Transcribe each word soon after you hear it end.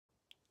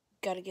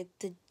Gotta get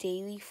the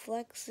daily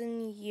flex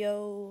in,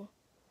 yo.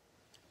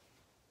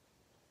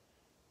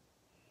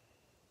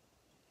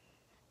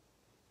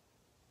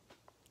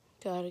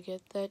 Gotta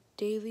get that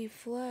daily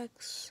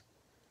flex,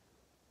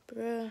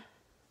 bruh.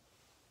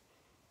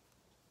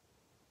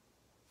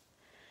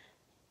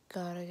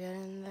 Gotta get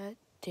in that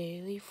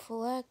daily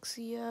flex,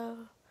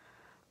 yo.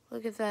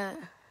 Look at that.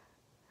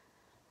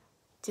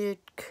 Dude,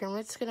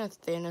 Kermit's gonna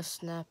Thanos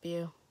snap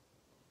you.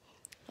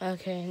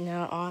 Okay,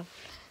 now on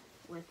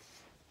with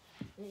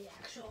the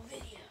actual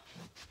video.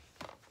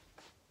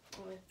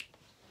 Probably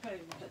gonna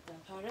cut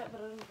that part out,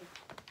 but I don't know.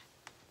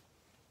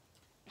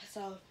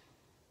 So,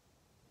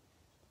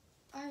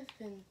 I've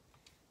been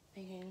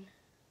thinking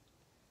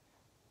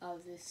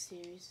of this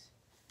series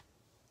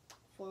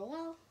for a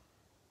while,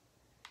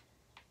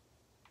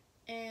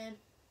 and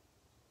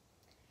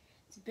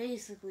it's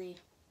basically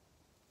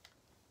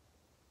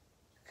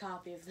a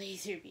copy of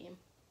Laserbeam.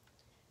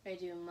 I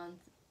do a month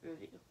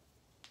review,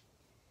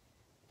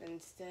 but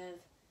instead of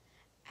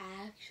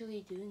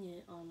actually doing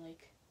it on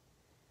like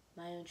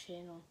my own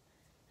channel,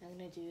 I'm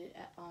gonna do it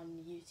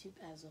on YouTube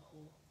as a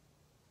whole.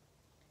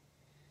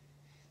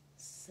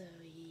 So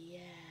yeah.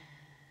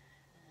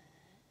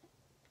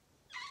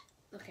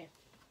 Okay.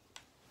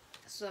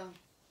 So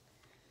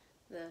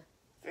the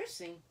first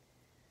thing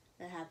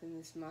that happened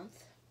this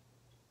month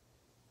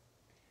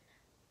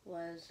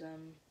was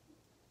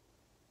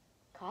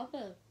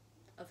COPPA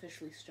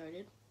officially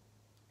started.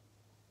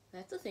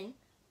 That's a thing.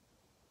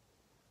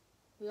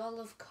 We all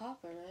love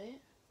COPPA,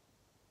 right?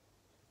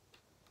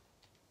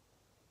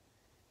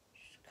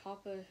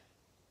 COPPA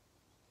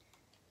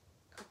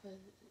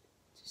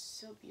just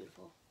so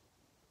beautiful.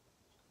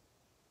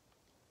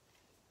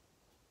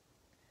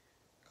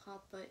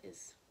 COPPA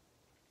is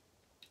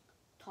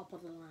top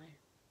of the line.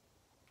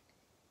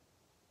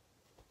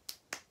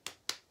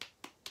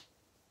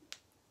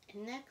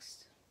 And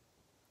next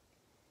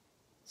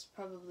is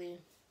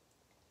probably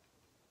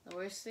the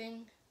worst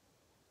thing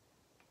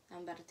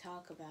I'm about to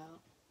talk about.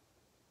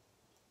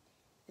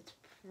 It's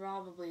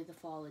probably the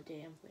fall of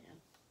Danplan.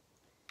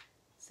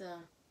 So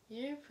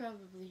you're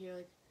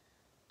like,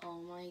 oh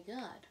my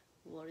god,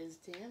 what is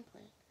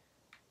Danplan?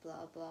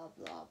 Blah blah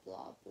blah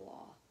blah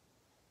blah.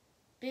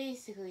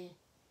 Basically,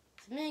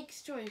 to make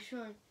story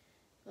short,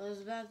 it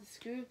was about this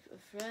group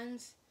of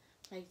friends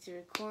like to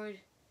record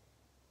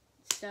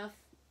stuff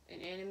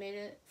and animate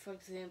it. For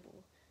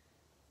example,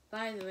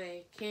 by the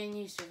way, can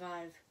you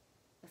survive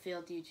a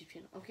failed YouTube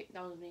channel? Okay,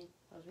 that was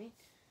me.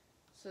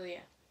 So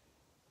yeah.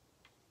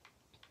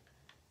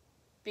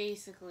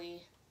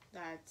 Basically,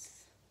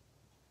 that's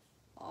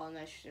all, and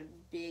that's just a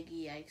big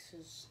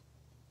yikes.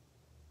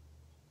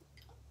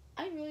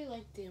 I really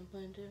like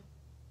Danplan too.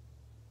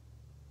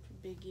 For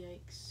big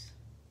yikes.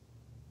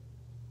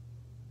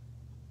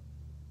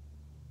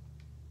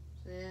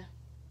 So yeah.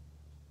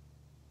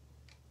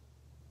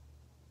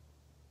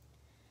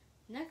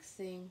 Next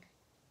thing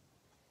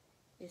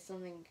is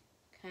something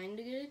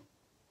kinda good.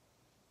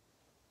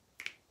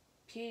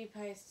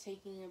 PewDiePie is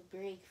taking a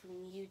break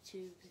from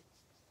YouTube.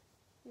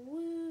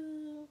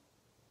 Woo!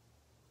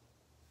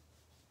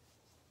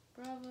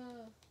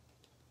 Bravo!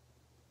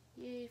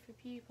 Yay for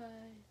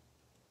PewDiePie.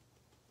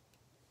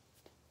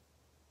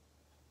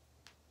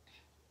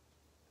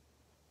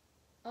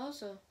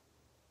 Also,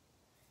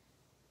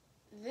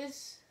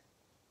 this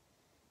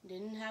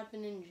didn't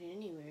happen in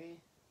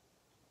January,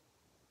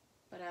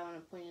 but I want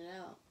to point it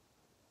out.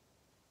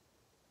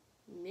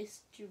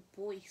 Mr.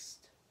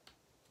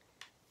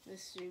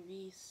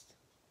 Beast,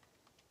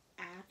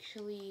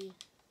 actually,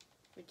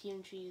 for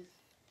Team Cheese,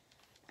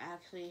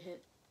 actually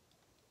hit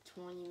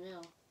 20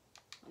 mil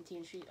on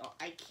Team Cheese. Oh,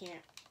 I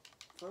can't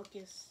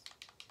focus.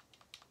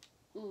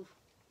 Ooh.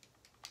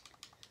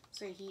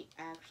 So he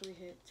actually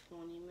hit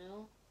 20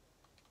 mil.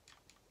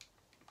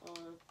 Or,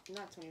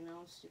 not 20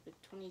 mil, stupid,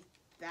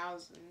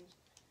 20,000.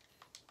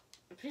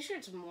 I'm pretty sure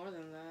it's more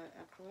than that,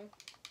 actually.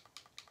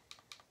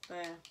 But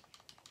yeah.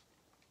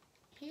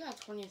 He got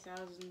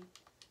 20,000.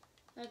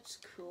 That's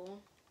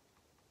cool.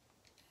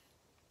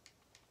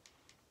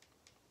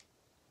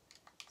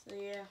 So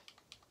yeah.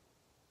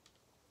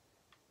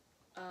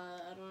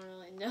 I don't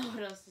really know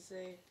what else to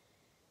say.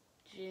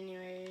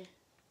 January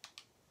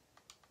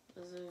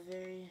was a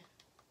very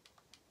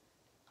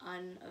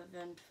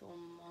uneventful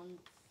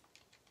month.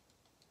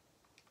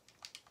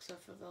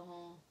 Except for the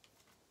whole...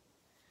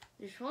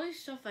 There's probably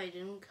stuff I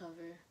didn't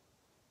cover,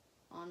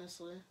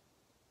 honestly.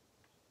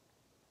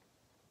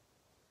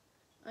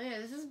 Oh yeah,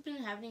 this has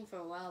been happening for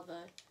a while,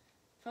 but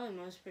probably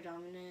most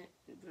predominant,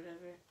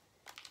 whatever,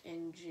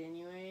 in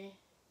January.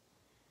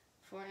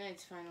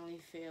 Fortnite's finally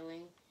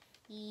failing.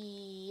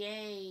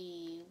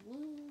 Yay!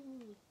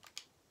 Woo!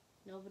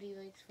 Nobody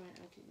likes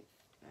Fortnite.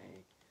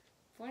 Okay,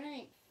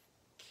 Fortnite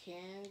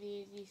can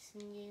be a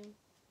decent game,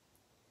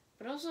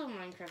 but also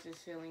Minecraft is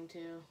failing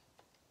too.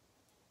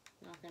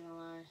 Not gonna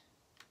lie.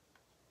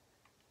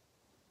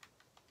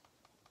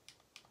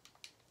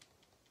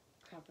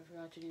 Crap, I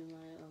forgot to do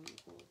my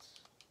ults.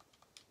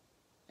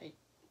 I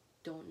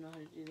don't know how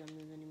to do that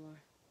move anymore.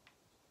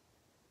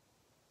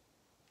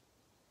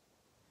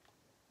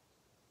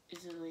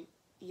 Is it like,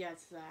 yeah,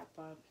 it's that,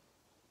 but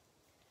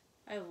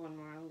I have one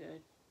more, I'm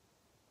good.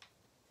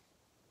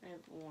 I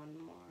have one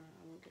more,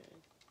 I'm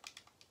good.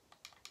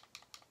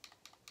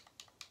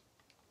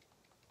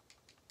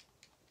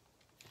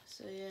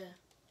 So yeah.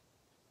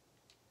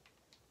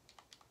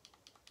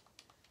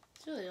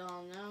 That's really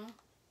all now.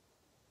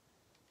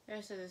 Like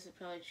I said, this is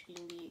probably just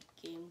gonna be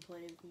a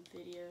gameplay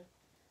video.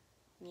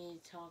 Me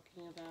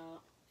talking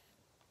about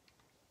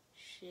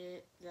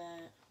shit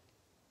that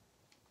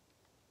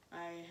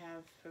I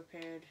have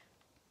prepared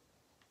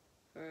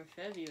for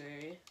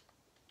February.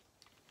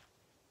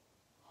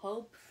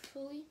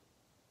 Hopefully,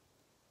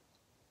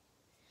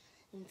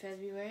 in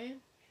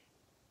February,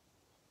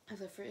 as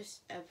the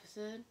first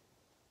episode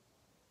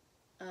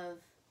of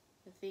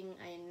the thing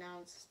I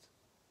announced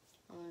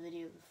on the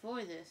video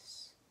before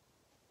this.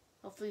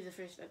 Hopefully the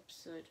first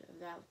episode of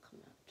that will come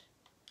out.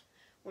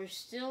 We're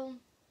still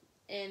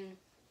in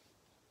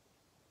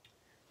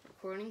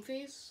recording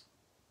phase,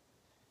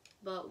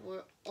 but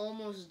we're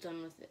almost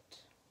done with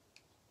it.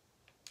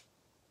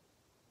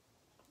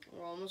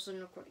 We're almost done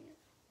recording it.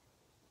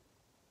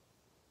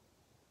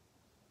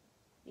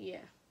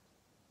 Yeah.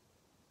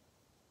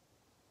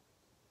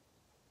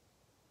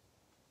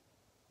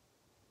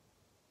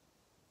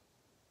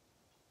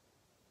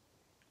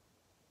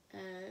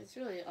 It's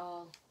really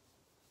all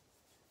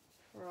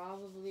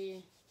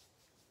probably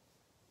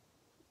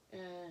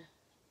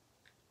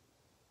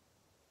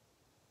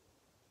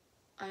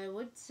I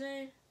would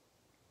say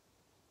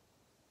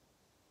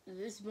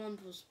this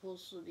month was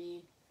supposed to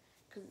be,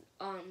 cause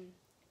on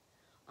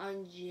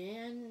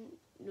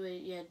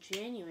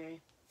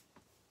January,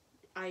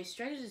 I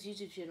started this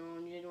YouTube channel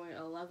on January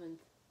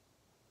 11th.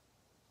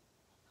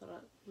 Hold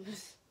up. I'm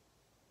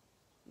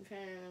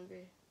trying to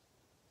remember.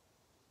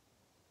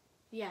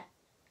 Yeah,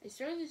 I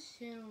started this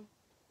channel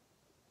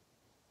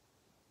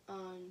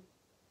on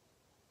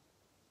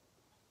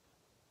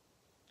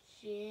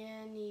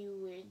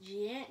January.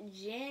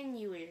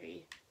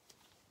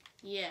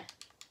 Yeah.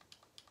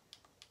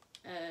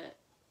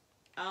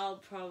 I'll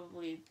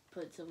probably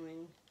put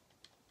something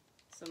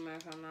somewhere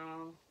if I'm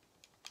wrong.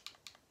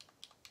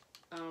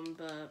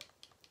 But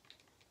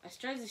I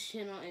started this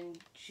channel in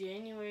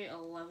January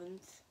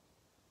 11th,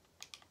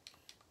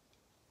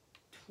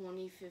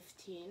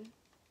 2015.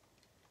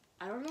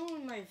 I don't know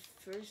when my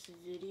first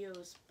video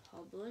was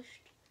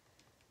published.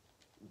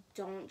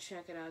 Don't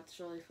check it out, it's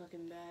really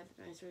fucking bad.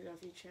 I swear to God,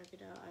 if you check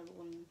it out,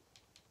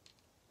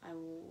 I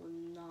will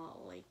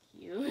not like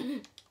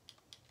you.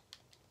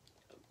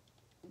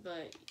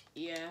 But,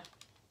 yeah.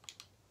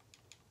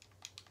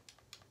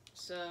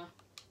 So,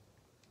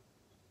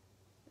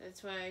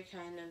 that's why I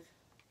kind of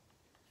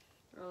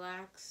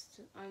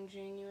relaxed on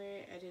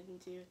January. I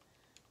didn't do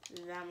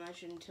that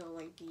much until,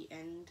 like, the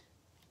end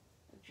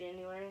of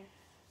January.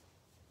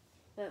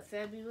 But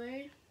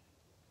February,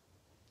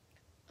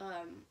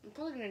 I'm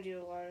probably gonna do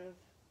a lot of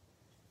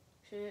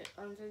shit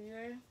on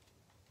February.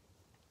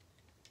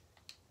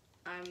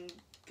 I'm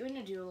going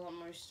to do a lot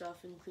more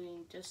stuff,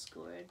 including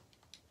Discord.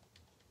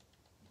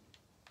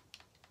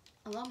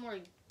 A lot more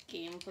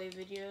gameplay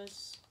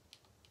videos.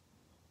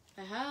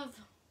 I have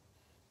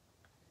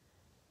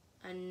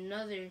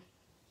another,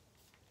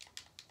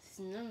 this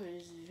number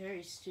is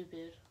very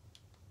stupid.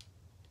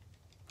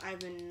 I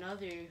have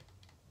another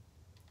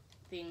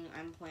thing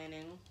I'm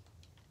planning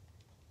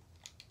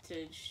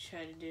to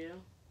try to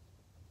do,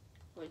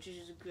 which is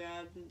just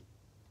grab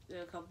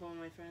a couple of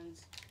my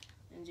friends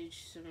and do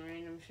some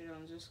random shit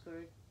on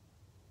Discord.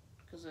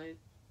 Cause like,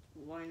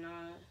 why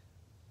not?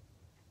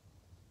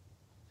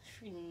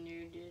 Freaking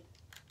nerd, dude.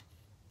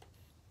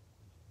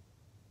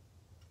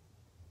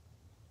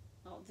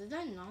 Oh, did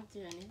I not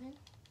do anything?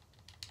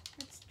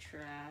 That's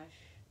trash.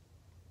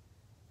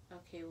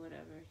 Okay,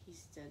 whatever.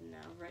 He's dead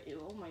now, right?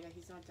 Oh my god,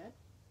 he's not dead?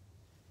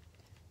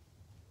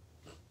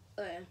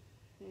 Oh yeah,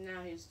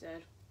 now he's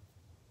dead.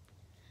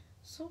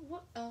 So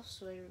what else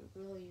do I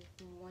really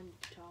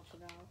want to talk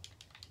about?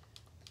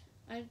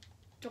 I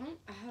don't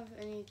have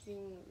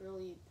anything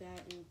really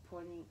that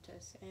important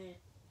to say.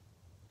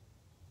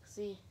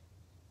 See,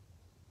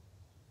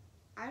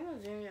 I'm a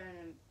very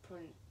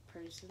unimportant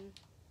person.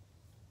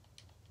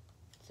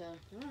 So, I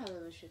don't have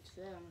other shit to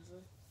say,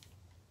 honestly.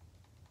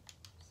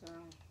 So,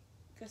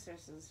 I guess the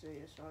rest of this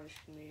video is probably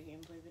just gonna be a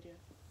gameplay video.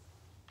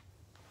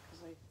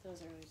 Cause, like,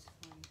 those are always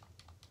fun.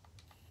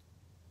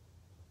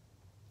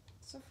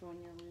 Except for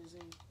when you're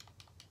losing.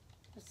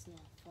 That's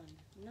not fun.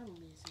 And I'm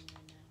losing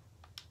right now.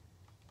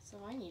 So,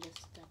 I need to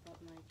step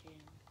up my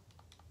game.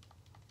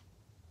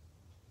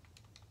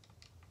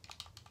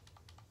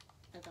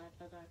 Oh god,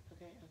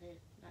 okay.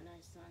 Not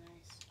nice, not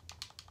nice.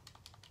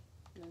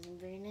 Wasn't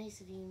very nice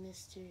of you,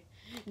 mister.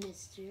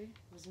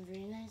 Wasn't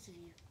very nice of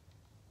you.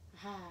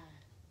 Aha.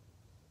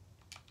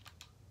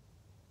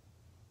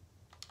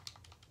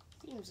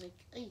 Seems like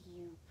a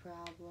you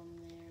problem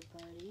there,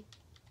 buddy.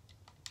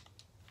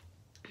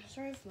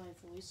 Sorry if my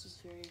voice is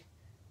very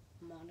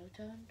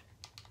monotoned.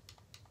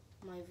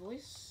 My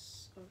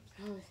voice,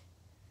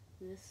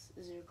 this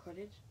is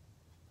recorded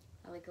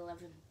at like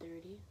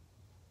 11:30.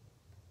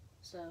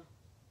 So,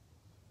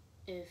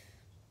 if,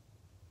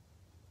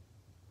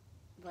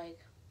 like,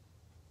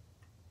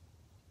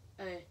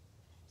 okay,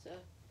 so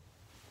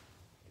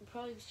you're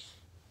probably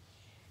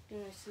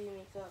gonna see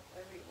me up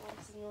every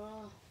once in a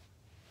while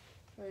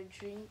for a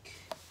drink.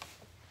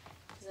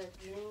 Cause that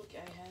drink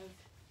I have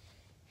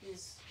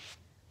is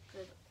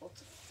good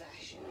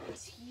old-fashioned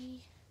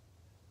tea.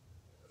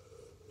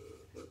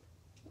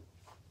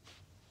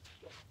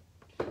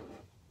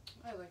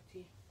 I like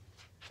tea.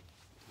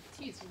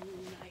 Tea is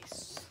really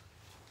nice.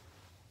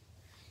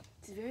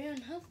 It's very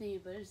unhealthy,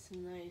 but it's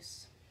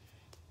nice.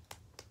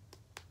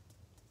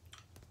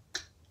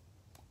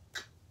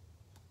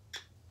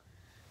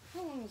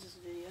 How long is this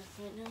video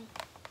right now?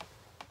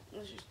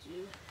 Let's just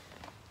do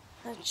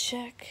a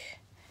check.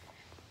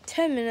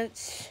 10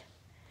 minutes.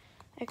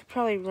 I could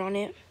probably run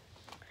it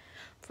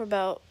for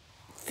about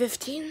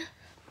 15,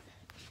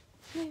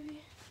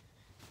 maybe,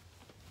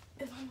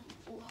 if I'm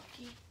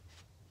lucky.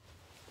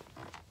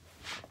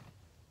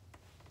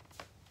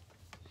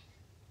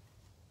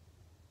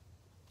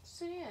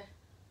 So yeah.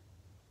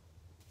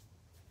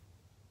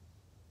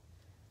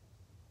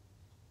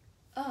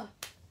 Oh,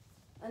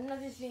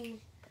 another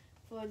thing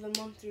for the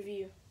month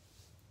review.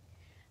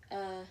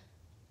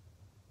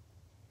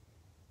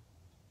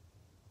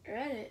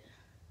 Reddit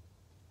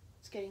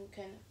is getting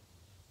kind of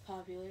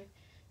popular.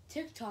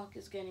 TikTok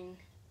is getting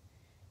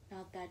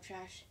not that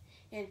trash.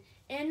 And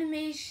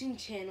animation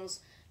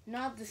channels,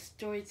 not the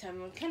story time,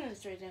 well, kind of the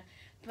story time,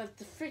 but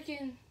the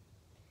freaking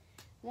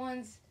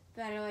ones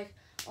that are like,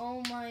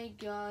 oh my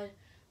god,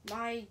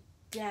 my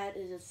dad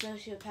is a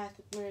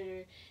sociopathic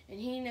murderer, and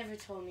he never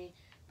told me,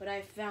 but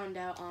I found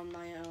out on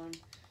my own.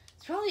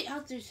 It's probably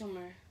out there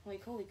somewhere.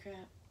 Like, holy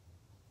crap.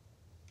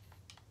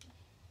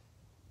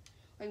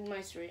 Like,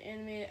 my story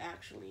animated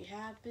actually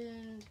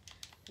happened.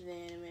 They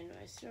animated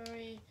my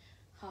story.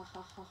 Ha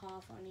ha ha ha,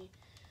 funny.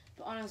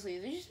 But honestly,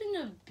 there's just been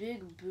a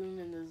big boom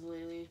in this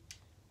lately.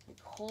 Like,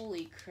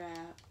 holy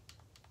crap.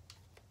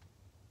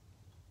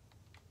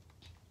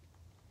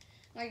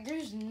 Like,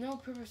 there's no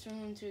purpose for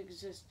them to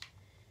exist.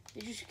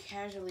 They just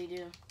casually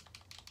do.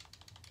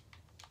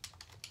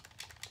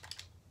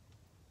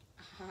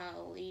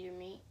 Later,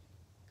 mate.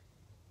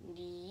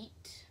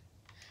 Neat.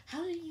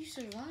 How did you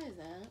survive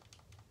that?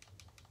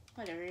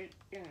 Whatever, you're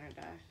gonna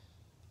die.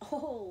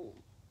 Oh!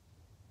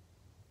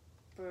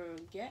 Bro,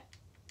 get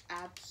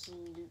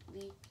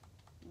absolutely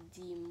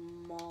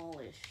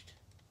demolished.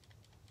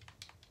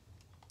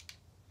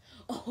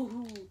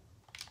 Oh!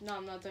 No,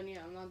 I'm not done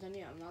yet. I'm not done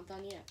yet. I'm not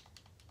done yet.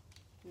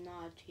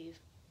 Nah, Chief.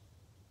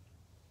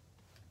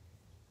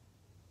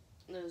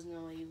 There's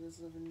no way he was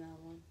living that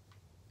one.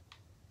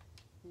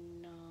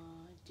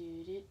 Nah,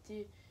 do.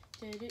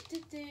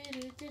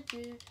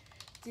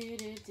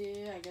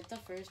 I got the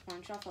first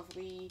punch off of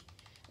Lee.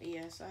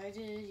 Yes, I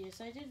did.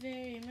 Yes, I did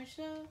very much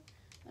so.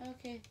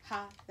 Okay,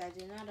 ha, that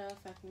did not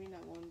affect me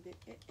not one bit.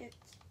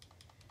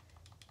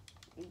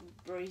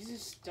 Bro, he's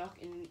just stuck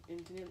in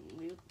infinite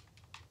loop.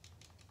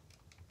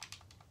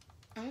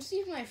 I'm gonna see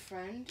if my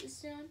friend is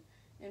down,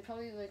 and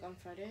probably like on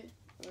Friday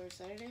or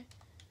Saturday,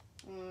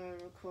 I'm gonna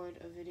record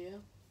a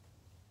video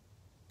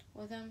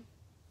with him.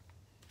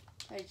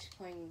 Like just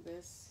playing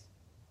this.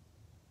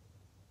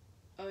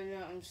 Oh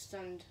no, I'm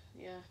stunned.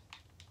 Yeah,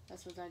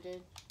 that's what I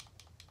did.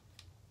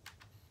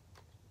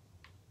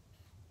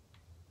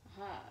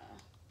 Aha.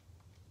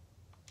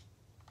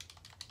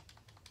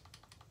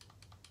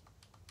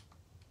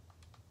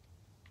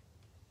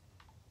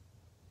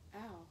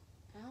 Ow.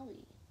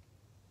 Owie.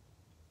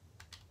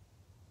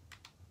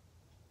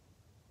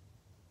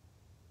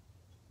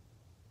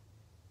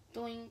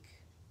 Doink.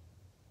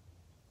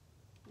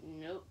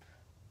 Nope.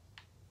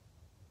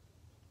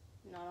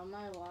 Not on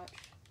my watch.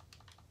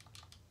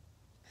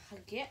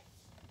 Get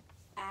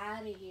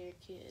out of here,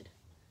 kid.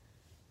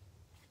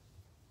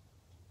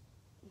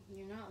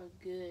 You're not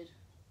good.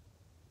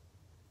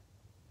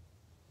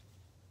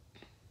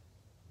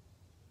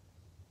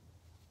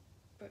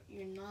 But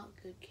you're not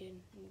good,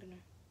 kid. I'm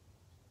gonna...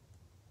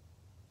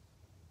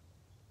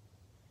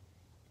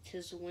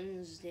 It's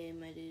Wednesday,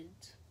 my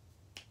dudes.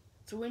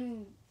 It's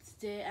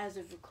Wednesday as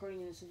of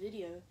recording this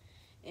video,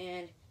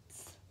 and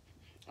it's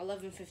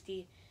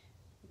 11:50.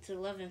 It's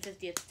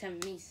 11:50 at the time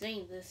of me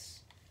saying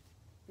this.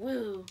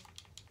 Woo!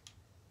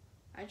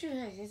 I just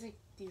realized there's like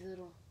these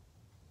little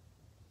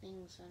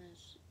things on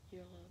his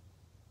earlobe.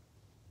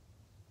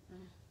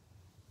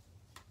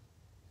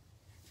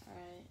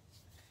 Alright.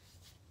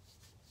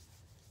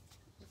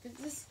 Look at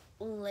this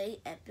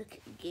late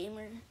Epic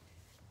Gamer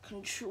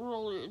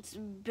controller. It's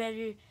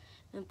better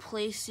than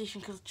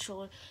PlayStation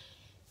controller.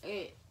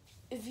 Okay,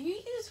 if you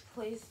use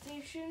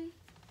PlayStation,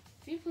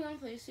 if you play on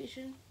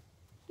PlayStation,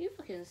 you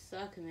fucking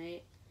suck,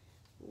 mate.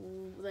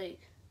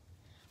 Like,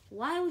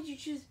 why would you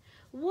choose?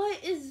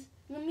 What is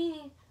the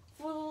meaning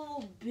for the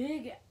little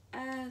big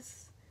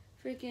ass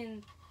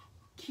freaking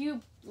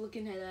cube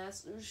looking head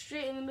ass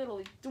straight in the middle?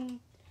 Like, boom.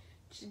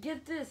 Just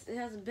get this. It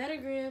has a better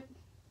grip.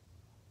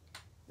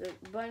 The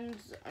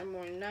buttons are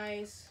more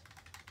nice.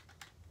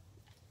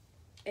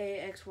 A,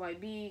 X, Y,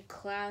 B,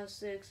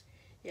 classics.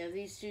 You have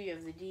these two. You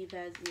have the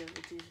D-pads. You have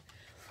the two.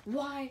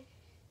 Why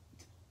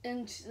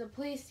And the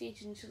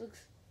PlayStation just looks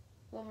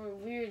a little bit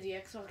weird. The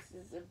Xbox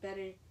is a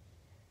better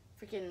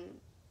freaking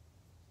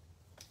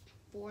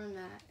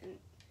format, and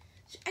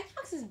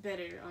Xbox is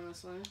better,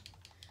 honestly.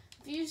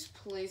 If you use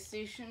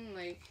PlayStation,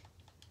 like,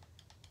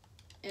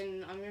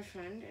 and I'm your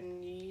friend,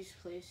 and you use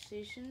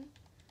PlayStation,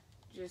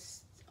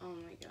 just, oh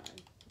my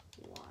god,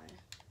 why?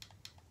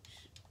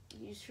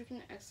 Use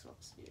freaking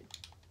Xbox, dude.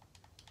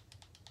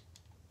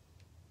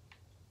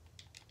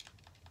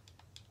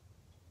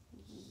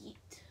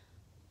 Yeet.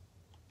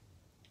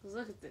 Cause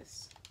look at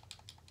this.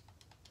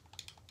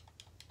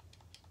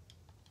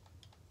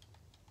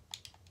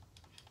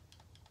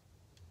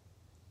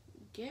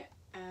 Get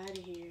out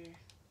of here.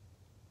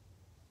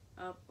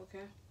 Up,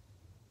 okay.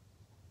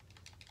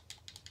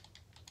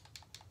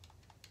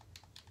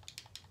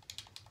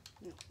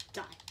 No,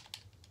 die.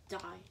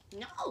 Die.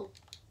 No!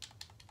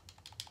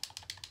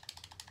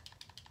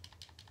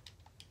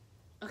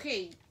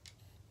 Okay.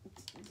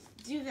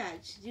 Do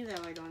that. Do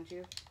that, why don't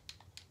you?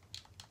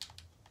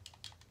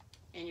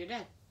 And you're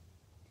dead.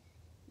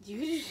 You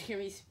could just hear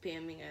me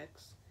spamming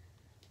X.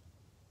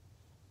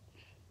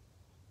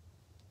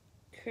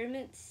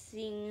 Kermit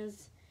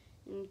sings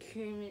in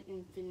Kermit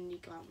Infinity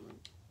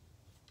Gauntlet.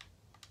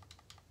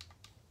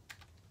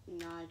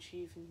 Not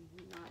achieving,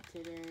 not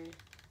today.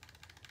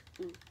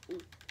 Ooh, ooh,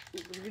 ooh,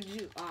 what you gonna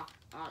do? Ah,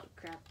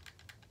 crap.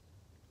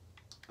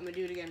 I'm gonna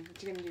do it again.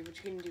 What you gonna do? What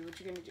you gonna do? What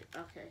you gonna do?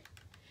 Okay.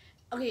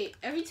 Okay,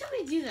 every time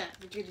I do that,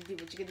 what you gonna do?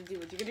 What you gonna do?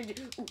 What you gonna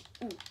do?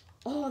 Ooh, ooh.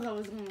 Oh, that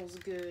was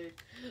almost good.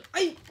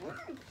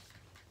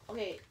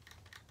 Okay.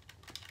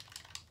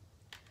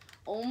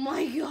 Oh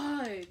my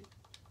god.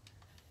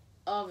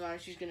 Oh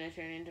gosh, she's gonna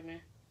turn into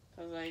me.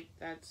 Cause like,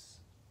 that's...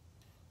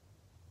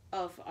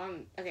 Oh,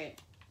 okay.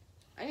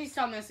 I need to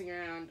stop messing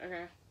around,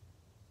 okay.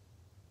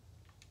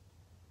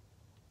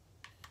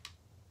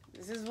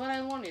 This is what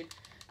I wanted.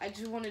 I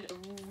just wanted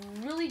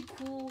a really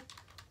cool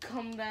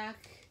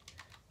comeback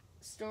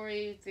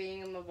story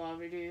thing. I'm a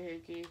bobber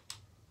doohickey.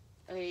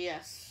 Okay,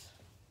 yes.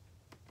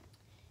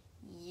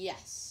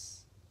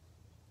 Yes.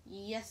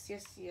 Yes,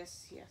 yes,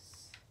 yes,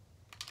 yes.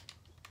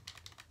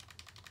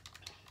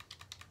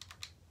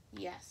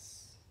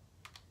 Yes.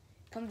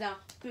 Come down.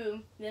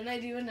 Boom. Then I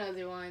do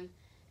another one.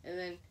 And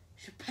then,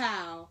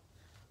 shapow.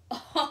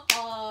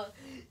 Oh,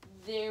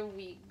 there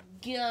we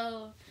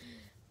go.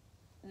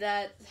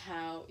 That's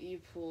how you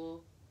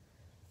pull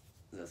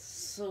the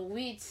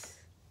sweet,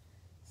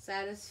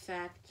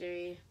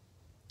 satisfactory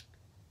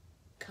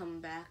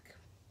comeback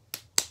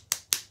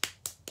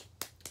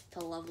to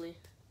lovely.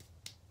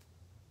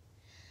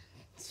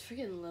 It's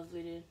freaking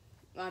lovely, dude.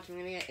 Watch, I'm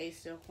gonna get ace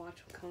still.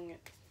 Watch, I'm calling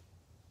it.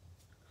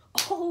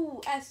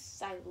 Oh,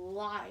 yes, I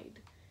lied.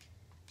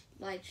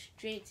 Lied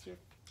straight to your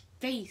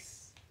face.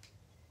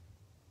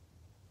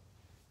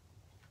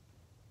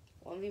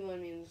 1v1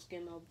 me in this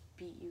game, I'll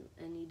beat you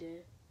any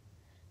day.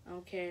 I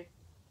don't care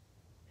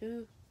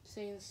who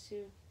saying this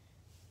to.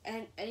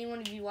 And anyone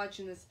of you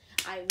watching this,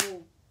 I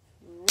will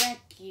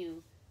wreck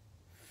you.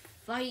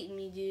 Fight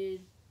me,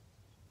 dude.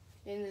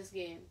 In this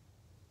game.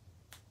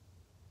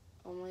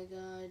 Oh my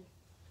god.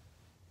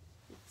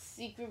 It's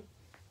secret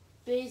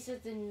base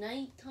at the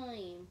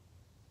nighttime.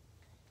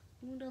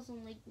 Who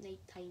doesn't like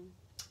nighttime?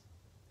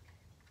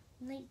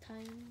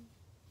 Nighttime.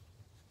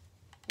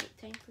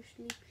 Nighttime for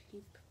sleep.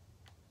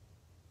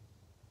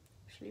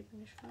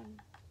 Sleeping is fun.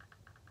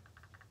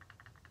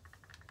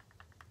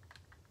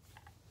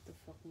 What the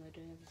fuck am I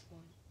doing at this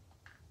point?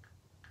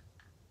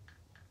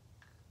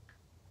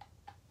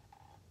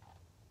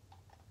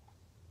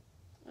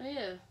 Oh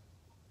yeah.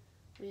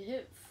 We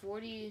hit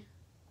 40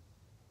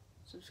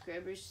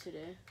 subscribers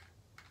today.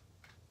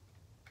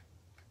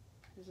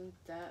 Isn't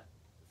that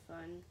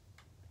fun?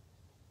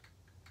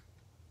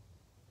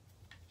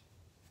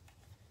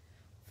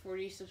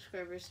 40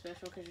 subscribers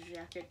special because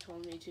Jacket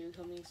told me to,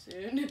 coming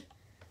soon.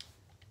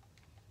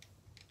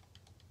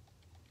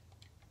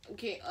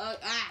 Okay,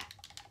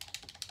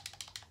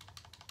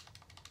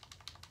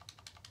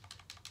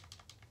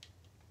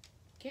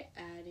 Get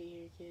out of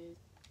here, kid.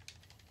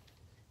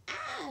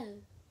 Ah!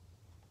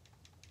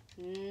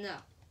 No.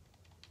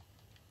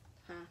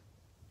 Huh?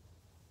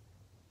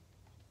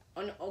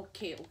 Oh no,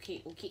 okay.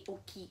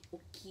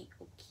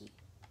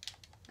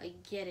 I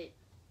get it.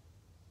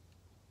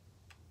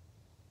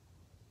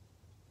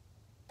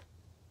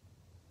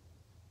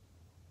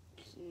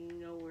 Just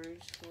no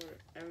words for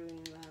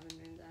everyone that haven't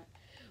heard that.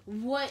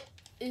 What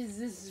is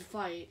this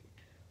fight?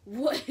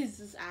 What is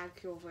this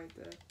actual fight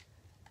though?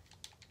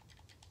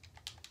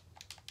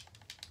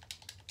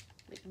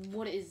 Like,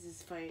 what is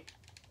this fight?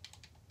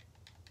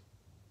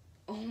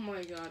 Oh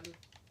my god.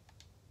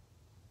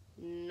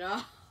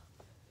 Nah.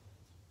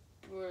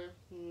 Bruh,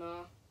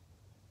 nah.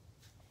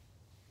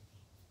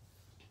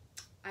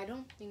 I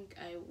don't think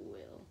I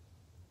will.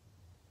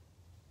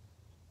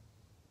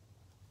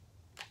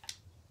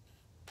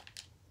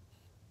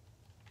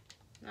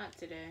 Not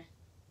today.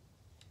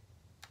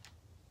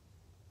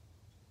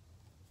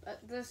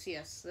 But this,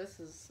 yes, this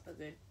is a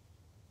good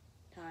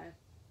time.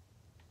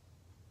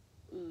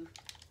 Ooh.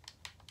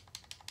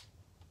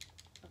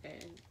 Okay.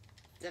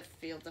 That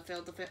failed.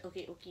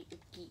 Okay.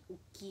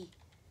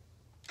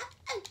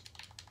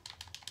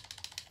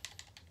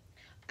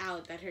 Ow,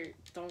 that hurt.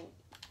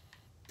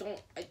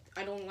 Don't.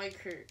 I don't like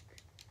hurt.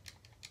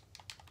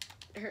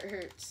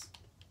 Hurts.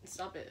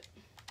 Stop it.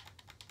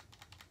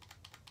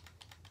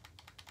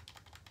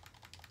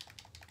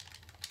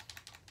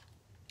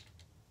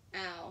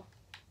 Ow.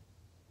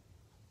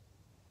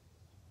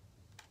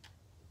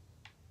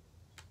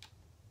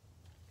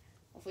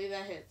 Hopefully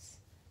that hits.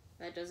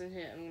 That doesn't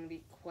hit, I'm gonna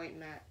be quite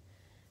mad.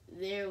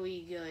 There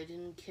we go. I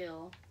didn't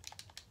kill,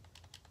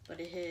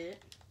 but it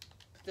hit.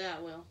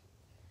 That will.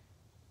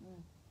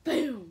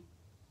 Boom.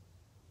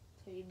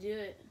 So you do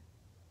it.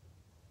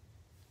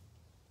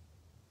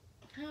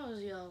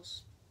 How's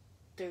y'all's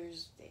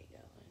Thursday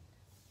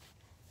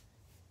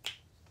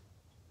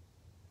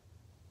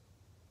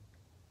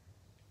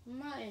going?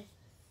 My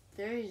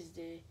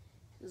Thursday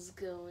is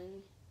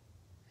going.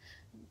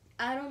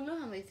 I don't know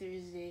how my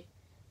Thursday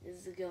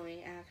is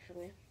going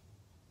actually.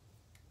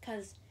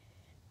 Because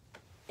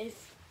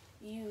if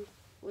you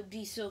would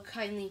be so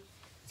kindly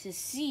to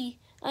see,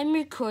 I'm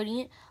recording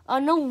it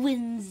on a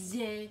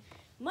Wednesday.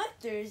 My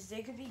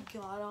Thursday could be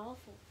god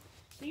awful,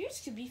 but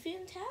yours could be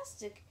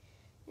fantastic,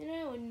 and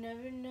I would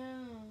never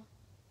know.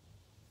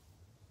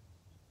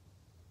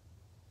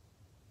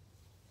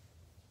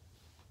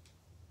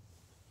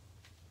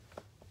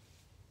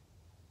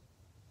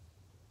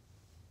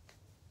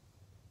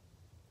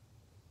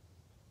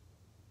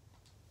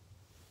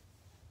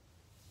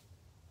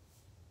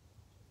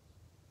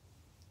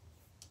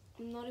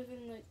 I'm not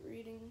even like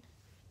reading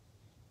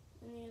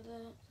any of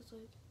that because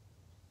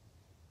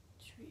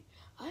like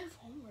I have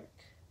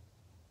homework.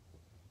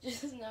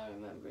 Just now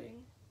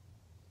remembering.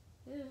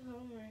 I have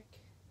homework.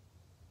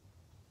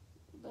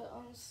 But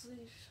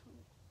honestly,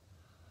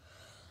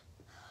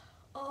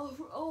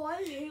 oh,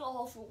 I hate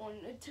All For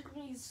One. It took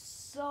me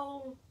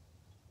so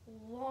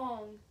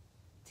long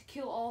to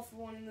kill All For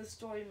One in the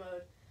story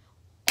mode.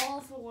 All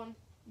For One,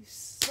 you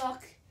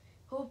suck.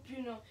 Hope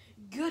you know.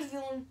 Good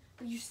villain,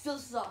 but you still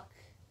suck.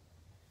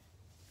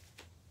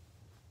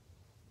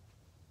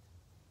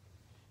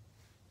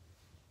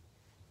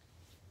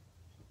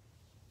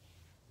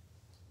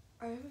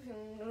 I have a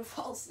feeling I'm gonna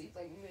fall asleep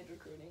like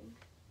mid-recording.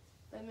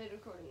 By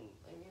mid-recording,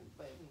 I mean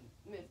by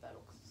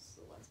mid-battle, because this is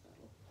the last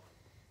battle.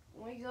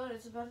 Oh my god,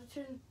 it's about to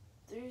turn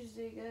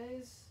Thursday,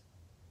 guys.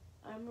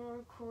 I'm gonna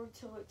record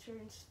till it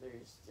turns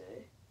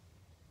Thursday.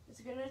 It's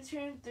gonna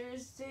turn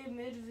Thursday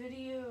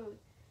mid-video.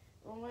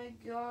 Oh my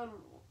god.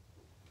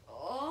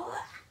 Oh!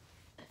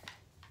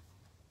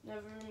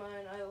 Never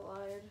mind, I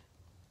lied.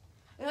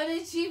 I got an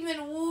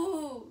achievement,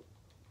 woo!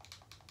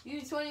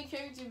 You 20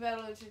 character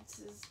battle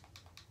entrances.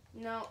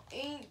 Now,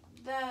 ain't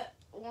that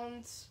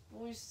one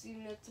spicy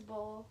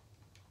meatball?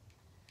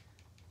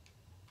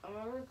 I'm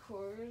gonna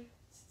record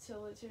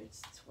till it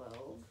turns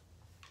 12.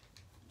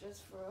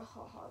 Just for a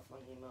haha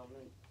funny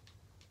moment.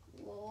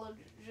 Lol,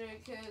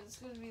 JK, it's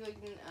gonna be like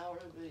an hour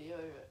video.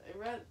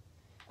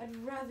 I'd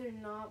rather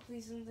not,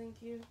 please and thank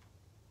you.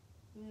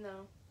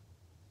 No.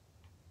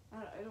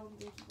 I don't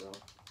think you will.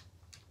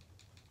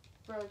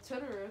 Bro,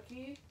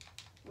 Todoroki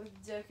with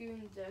Deku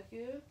and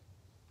Deku,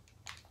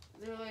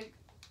 they're like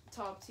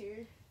top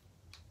tier.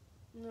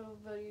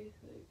 Nobody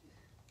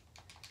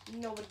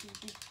can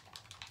beat.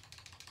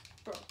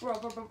 Bro.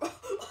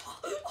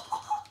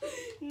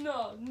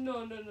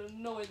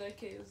 No way that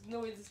KOs. No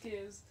way this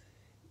KOs.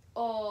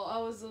 Oh, I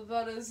was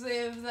about to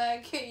say if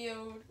that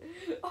KO'd.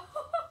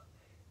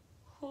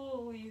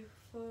 Holy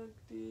fuck,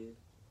 dude.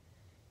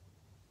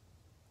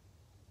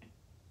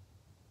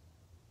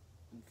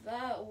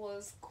 That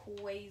was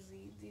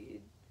crazy,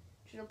 dude.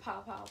 Should've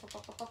pow.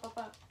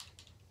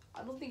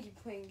 I don't think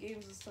you're playing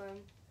games this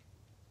time.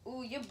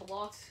 Ooh, you're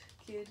blocked,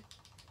 kid.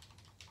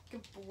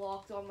 Get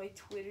blocked on my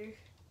Twitter.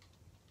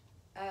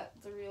 At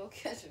The Real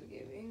Ketchup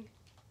Gaming.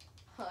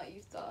 Ha,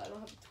 you thought I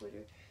don't have a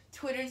Twitter.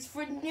 Twitter's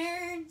for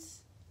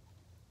nerds!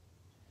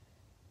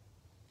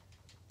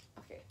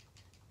 Okay.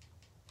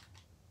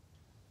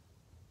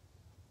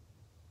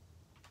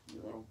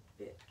 You little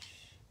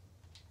bitch.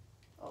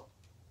 Oh.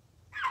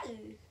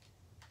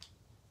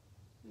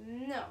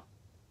 No.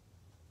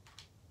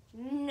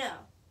 No.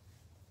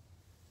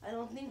 I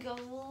don't think I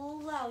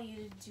will allow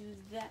you to do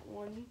that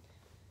one.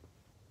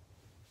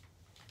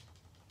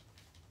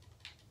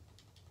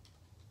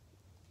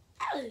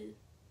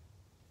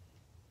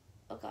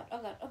 Oh god.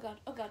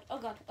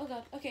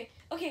 Okay.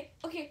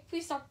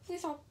 Please stop.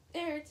 It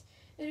hurts.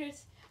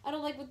 I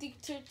don't like what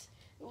things hurt.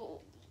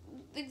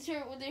 Things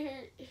hurt when they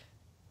hurt.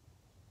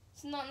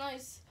 It's not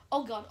nice.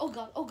 Oh god. Oh,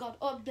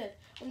 I'm dead.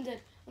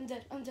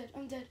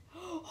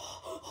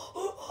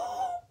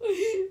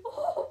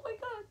 Oh my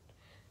god.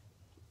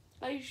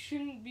 I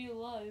shouldn't be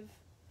alive.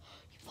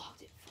 You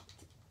blocked it.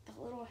 Fucked it. That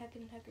little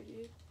heckin' hacker,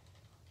 dude.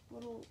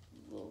 Little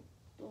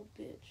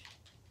bitch.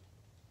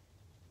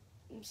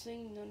 I'm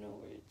saying no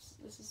words.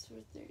 This is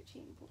for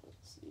 13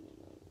 bullets. Even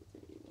though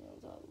 30, we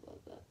don't talk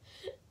about that.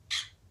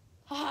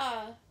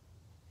 Haha!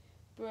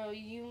 Bro,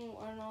 you're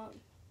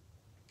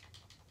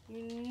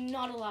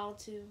not allowed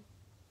to.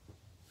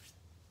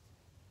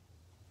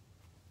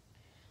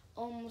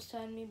 almost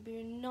had me, but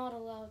you're not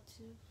allowed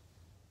to.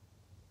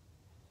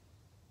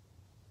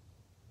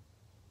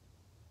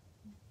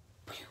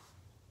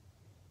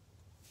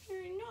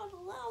 You're not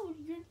allowed.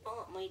 You're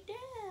not my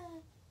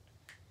dad.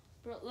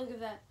 Bro, look at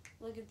that.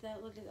 Look at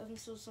that. Look at that. I'm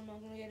so somehow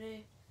gonna get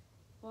a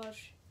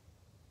watch.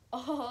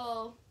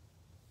 Oh.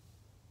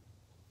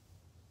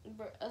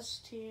 Bro, S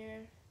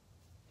tier.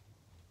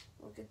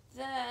 Look at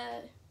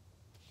that.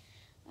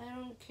 I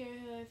don't care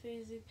who I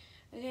face.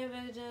 Okay,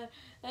 but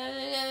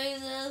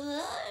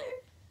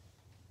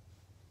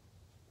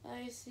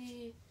I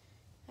see.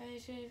 I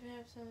say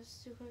perhaps I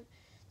was too quick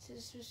to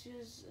dismiss you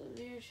as a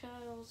mere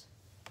child.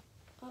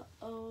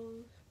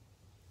 Uh-oh.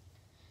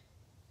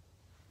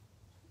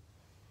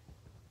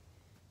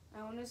 I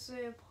want to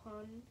say a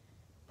pun,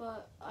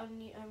 but I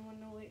want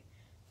to wait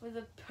for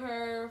the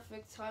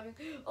perfect timing.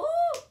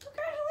 Oh,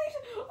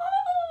 congratulations! Oh!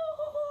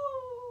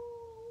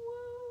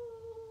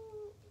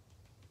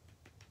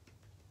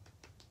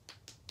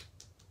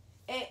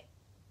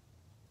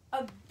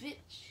 A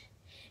bitch.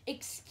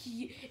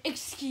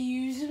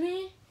 Excuse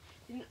me?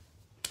 You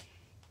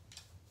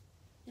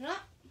know?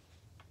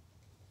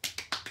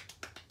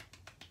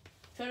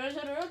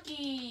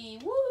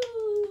 Todoroki!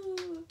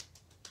 Woo!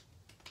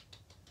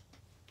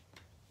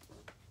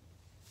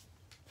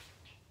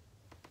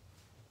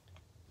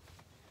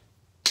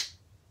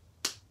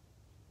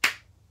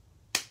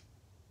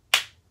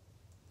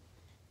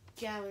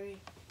 Gallery.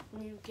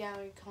 New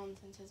gallery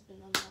content has been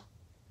unlocked.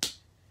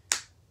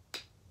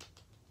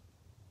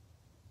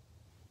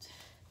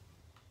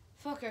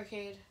 Fuck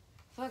arcade.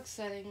 Fuck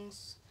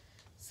settings.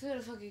 Let's go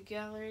to fucking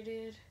gallery,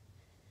 dude.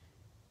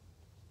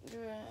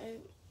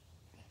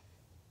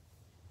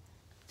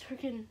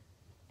 Freaking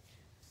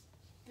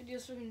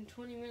video's freaking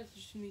 20 minutes of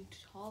just me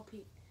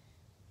talking.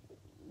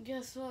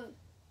 Guess what?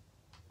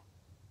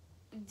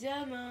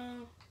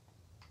 Demo.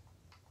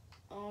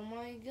 Oh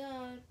my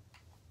god.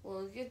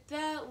 Look at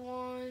that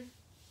one.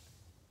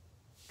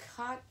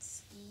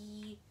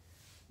 Katsuki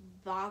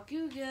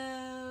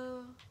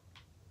Bakugo.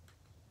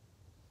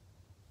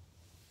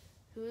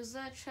 Who is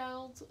that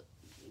child?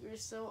 You're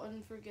so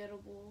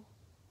unforgettable.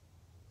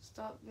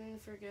 Stop being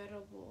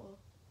forgettable.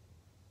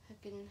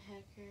 Heckin'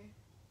 hacker.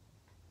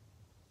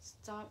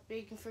 Stop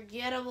being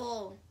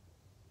forgettable.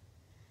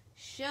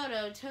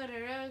 Shoto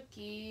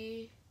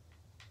Todoroki.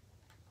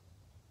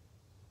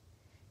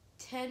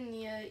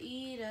 Tenya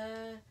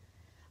Ida.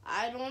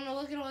 I don't want to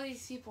look at all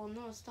these people.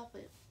 No, stop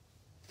it.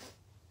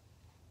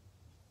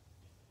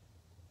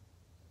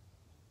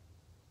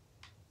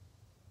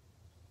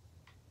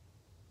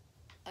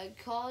 I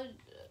called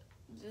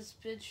this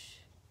bitch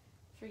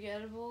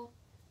forgettable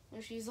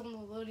when she's on the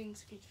loading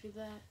screen for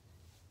that.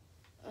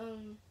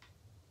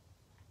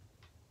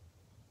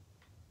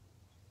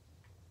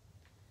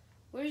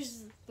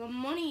 Where's the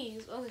money?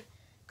 Okay,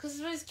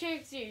 customize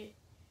character.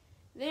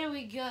 There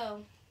we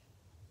go.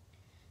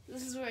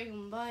 This is where I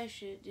can buy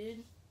shit,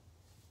 dude.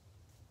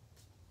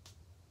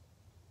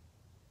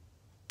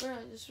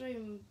 Bro, this is where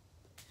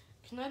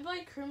can I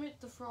buy Kermit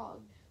the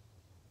Frog?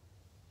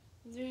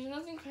 There's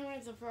nothing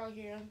Kermit the Frog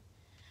here.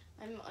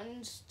 I'm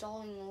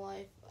uninstalling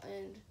Life,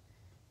 and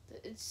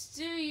it's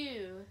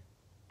Tsuyu.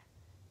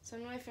 It's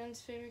one of my friend's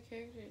favorite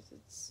characters.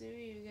 It's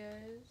Tsuyu,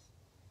 guys.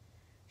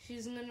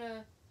 She's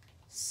gonna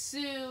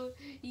sue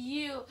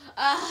you.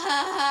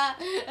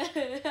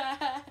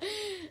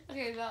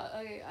 Okay,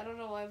 I don't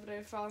know why, but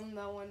I found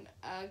that one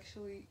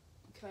actually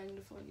kind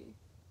of funny.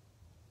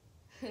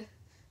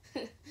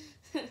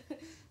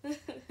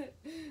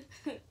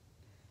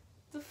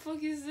 The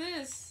fuck is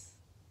this?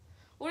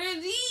 What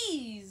are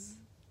these?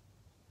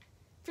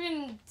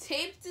 Freaking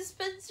tape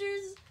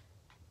dispensers?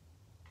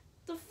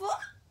 The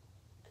fuck?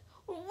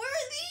 Where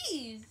are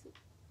these?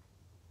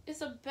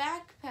 It's a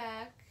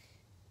backpack.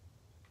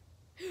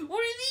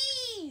 What are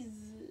these?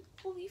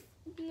 Holy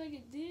fucking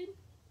nugget, dude.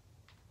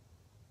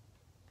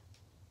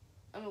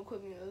 I'm gonna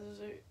quit me.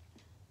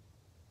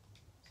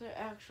 They're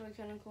actually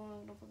kind of cool.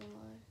 I'm not fucking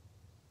lie.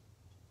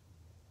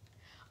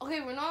 Okay,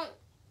 we're not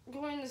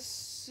going to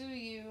sue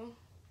you.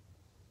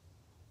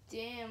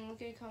 Damn,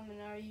 look at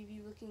Kaminari, you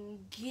be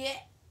looking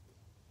get.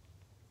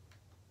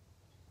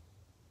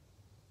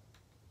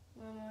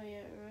 Mama,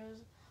 yeah,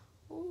 Rose.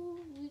 Oh,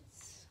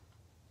 let's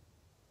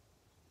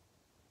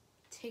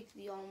take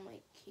the All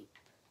Might cape.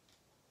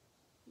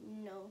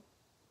 No.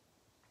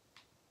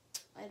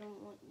 I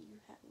don't want you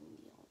having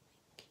the All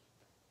Might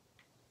cape.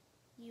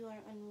 You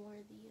are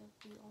unworthy of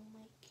the All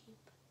Might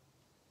cape.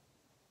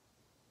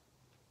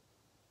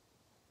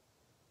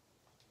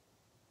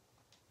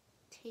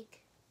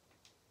 Take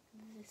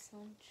this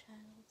one,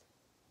 child.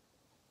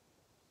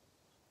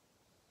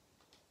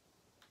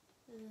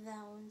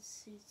 That one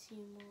suits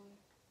you more.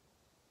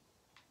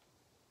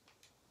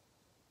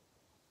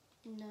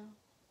 No.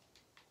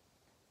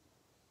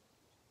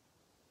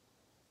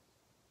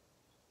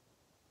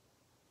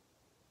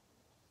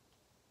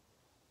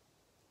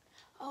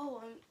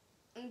 Oh,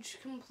 I'm just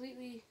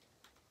completely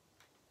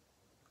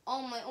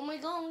All Might. Oh my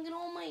god, look at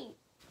All Might.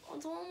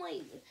 It's All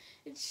Might.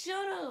 It's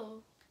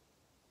Shoto.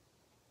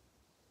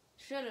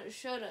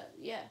 Shoto,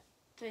 yeah.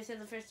 So I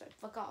said the first time.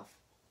 Fuck off.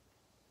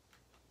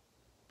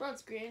 Bro,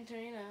 it's Gran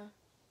Torino.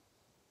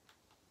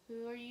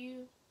 Who are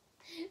you?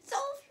 It's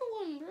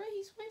everyone, bro.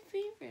 He's my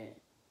favorite.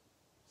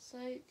 It's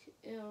like,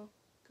 ew,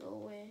 go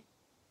away.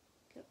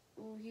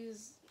 Oh, he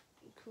was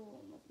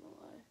cool, I'm not gonna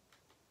lie.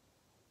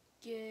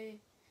 Gay.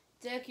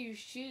 Deku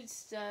shoot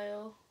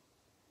style.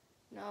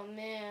 Nah,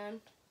 man.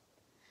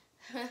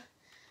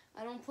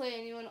 I don't play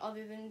anyone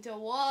other than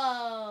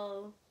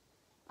Whoa!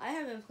 I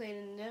haven't played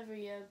in Never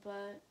yet,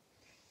 but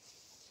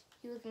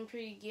he looking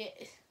pretty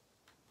gay.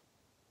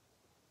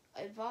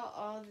 I bought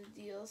all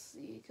the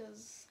DLC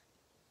because...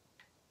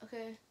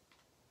 Okay.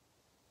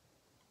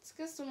 Let's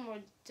get some more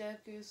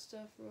Deku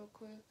stuff real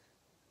quick.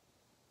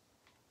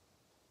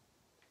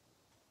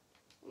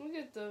 Let me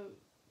get the...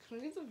 Can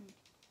I get the...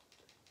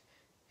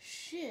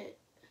 Shit.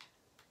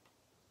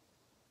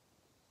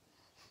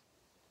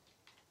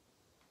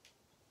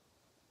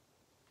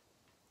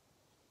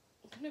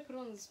 What can I put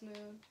on this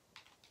man?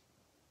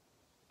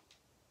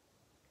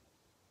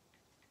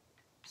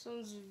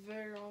 Sounds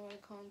very wrong out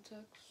of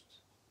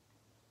context.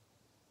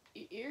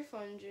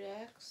 Earphone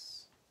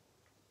jacks.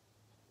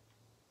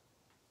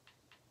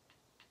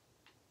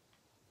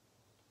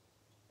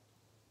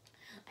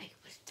 I can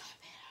put a top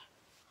hat on.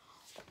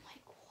 Oh my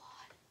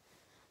god.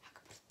 I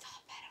can put a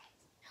top hat on.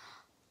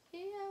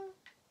 Yeah.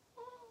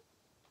 Oh.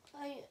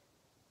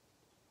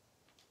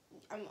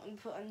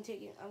 I'm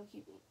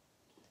keeping.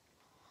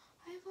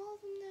 I have all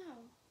of them now.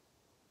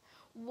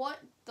 What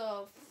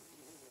the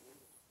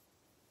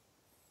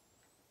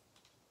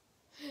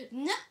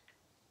No!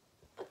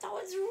 But that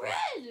was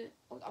red!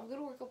 Okay, I'm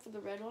gonna work up for the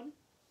red one.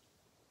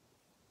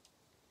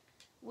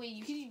 Wait,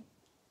 you can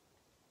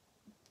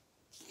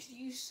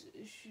use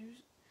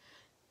shoes?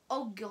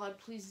 Oh god,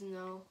 please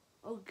no.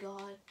 Oh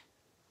god.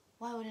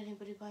 Why would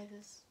anybody buy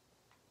this?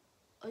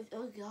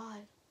 Oh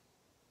god.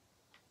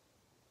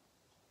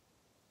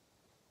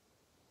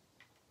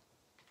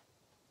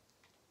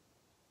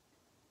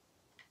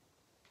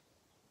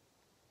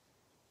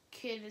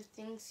 Kid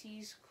thinks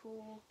he's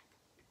cool.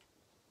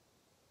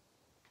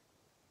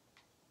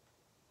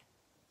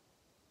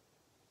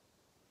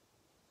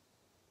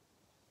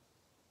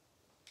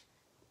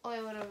 Oh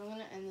yeah, whatever. I'm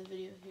gonna end the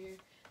video here.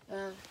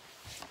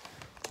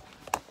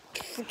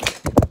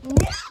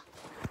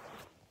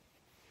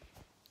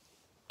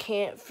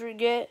 Can't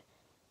forget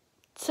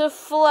to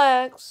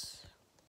flex.